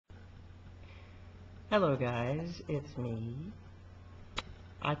Hello guys, it's me.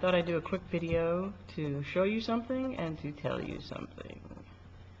 I thought I'd do a quick video to show you something and to tell you something.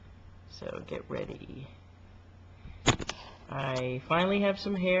 So get ready. I finally have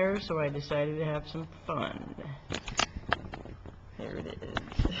some hair, so I decided to have some fun. Here it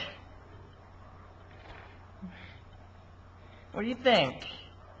is. What do you think?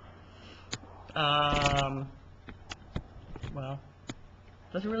 Well,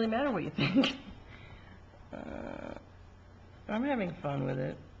 doesn't really matter what you think. I'm having fun with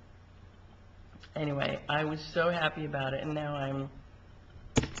it. Anyway, I was so happy about it, and now I'm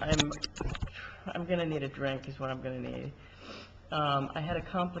gonna need a drink is what I'm gonna need. I had a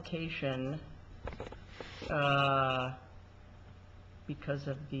complication because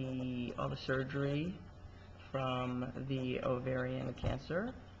of all the surgery from the ovarian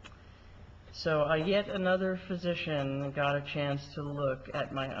cancer. So yet another physician got a chance to look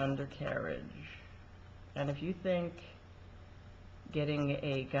at my undercarriage. And if you think getting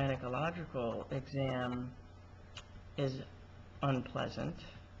a gynecological exam is unpleasant,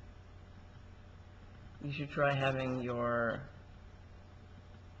 you should try having your...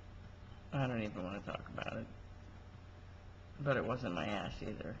 I don't even want to talk about it. But it wasn't my ass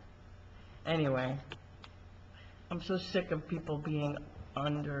either. Anyway, I'm so sick of people being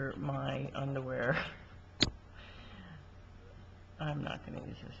under my underwear. I'm not going to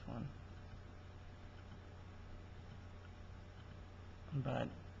use this one. But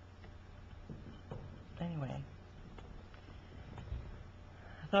anyway,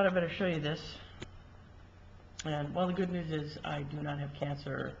 I thought I'd better show you this. And well, the good news is I do not have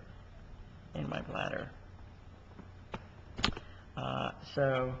cancer in my bladder.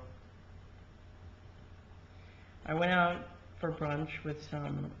 So I went out for brunch with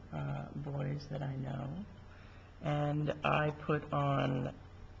some boys that I know, and I put on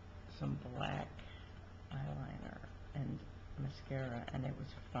some black eyeliner and mascara, and it was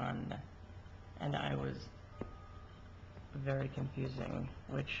fun. And I was very confusing,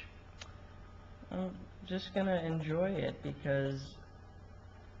 which I'm just gonna enjoy it because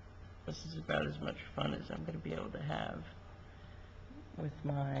this is about as much fun as I'm gonna be able to have with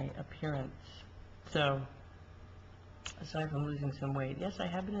my appearance. So, aside from losing some weight, yes, I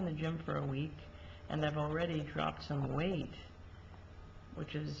have been in the gym for a week, and I've already dropped some weight,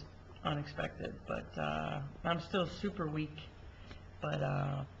 which is unexpected, but I'm still super weak, but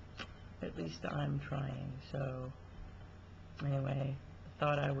at least I'm trying. So anyway, I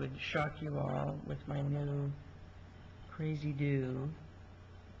thought I would shock you all with my new crazy do,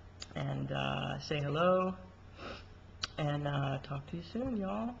 and say hello, and talk to you soon,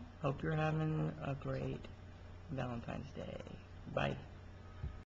 y'all. Hope you're having a great Valentine's Day. Bye.